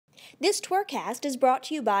This TWIRcast is brought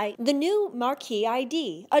to you by the new Marquee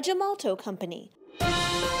ID, a Gemalto company.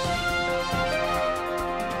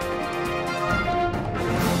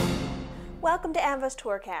 Welcome to AAMVA's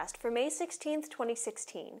TWIRcast for May 16,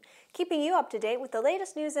 2016, keeping you up to date with the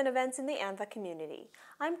latest news and events in the AAMVA community.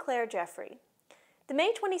 I'm Claire Jeffrey. The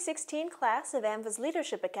May 2016 class of AAMVA's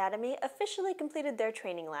Leadership Academy officially completed their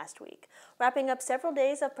training last week, wrapping up several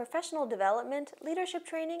days of professional development, leadership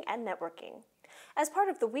training, and networking. As part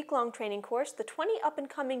of the week-long training course, the 20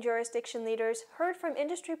 up-and-coming jurisdiction leaders heard from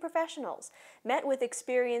industry professionals, met with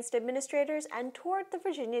experienced administrators, and toured the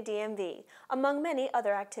Virginia DMV, among many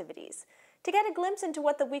other activities. To get a glimpse into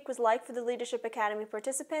what the week was like for the Leadership Academy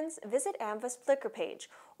participants, visit AAMVA's Flickr page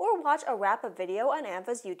or watch a wrap-up video on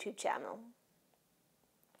AAMVA's YouTube channel.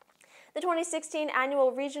 The 2016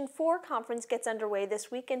 annual Region 4 conference gets underway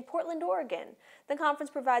this week in Portland, Oregon. The conference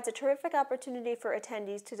provides a terrific opportunity for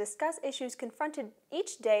attendees to discuss issues confronted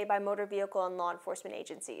each day by motor vehicle and law enforcement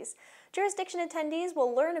agencies. Jurisdiction attendees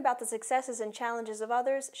will learn about the successes and challenges of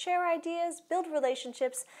others, share ideas, build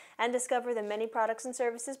relationships, and discover the many products and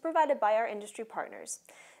services provided by our industry partners.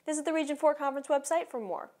 Visit the Region 4 conference website for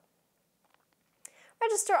more.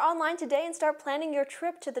 Register online today and start planning your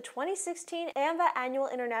trip to the 2016 AAMVA Annual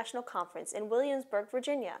International Conference in Williamsburg,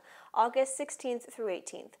 Virginia, August 16th through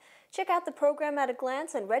 18th. Check out the program at a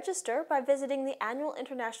glance and register by visiting the Annual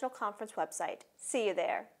International Conference website. See you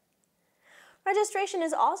there. Registration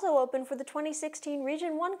is also open for the 2016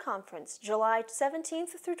 Region 1 Conference, July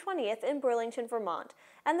 17th through 20th in Burlington, Vermont,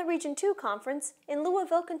 and the Region 2 Conference in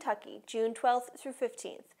Louisville, Kentucky, June 12th through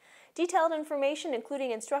 15th. Detailed information,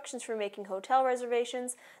 including instructions for making hotel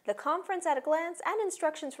reservations, the conference at a glance, and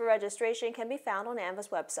instructions for registration can be found on AAMVA's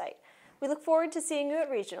website. We look forward to seeing you at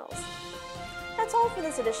regionals. That's all for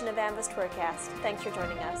this edition of AAMVA's TWIRcast. Thanks for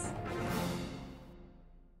joining us.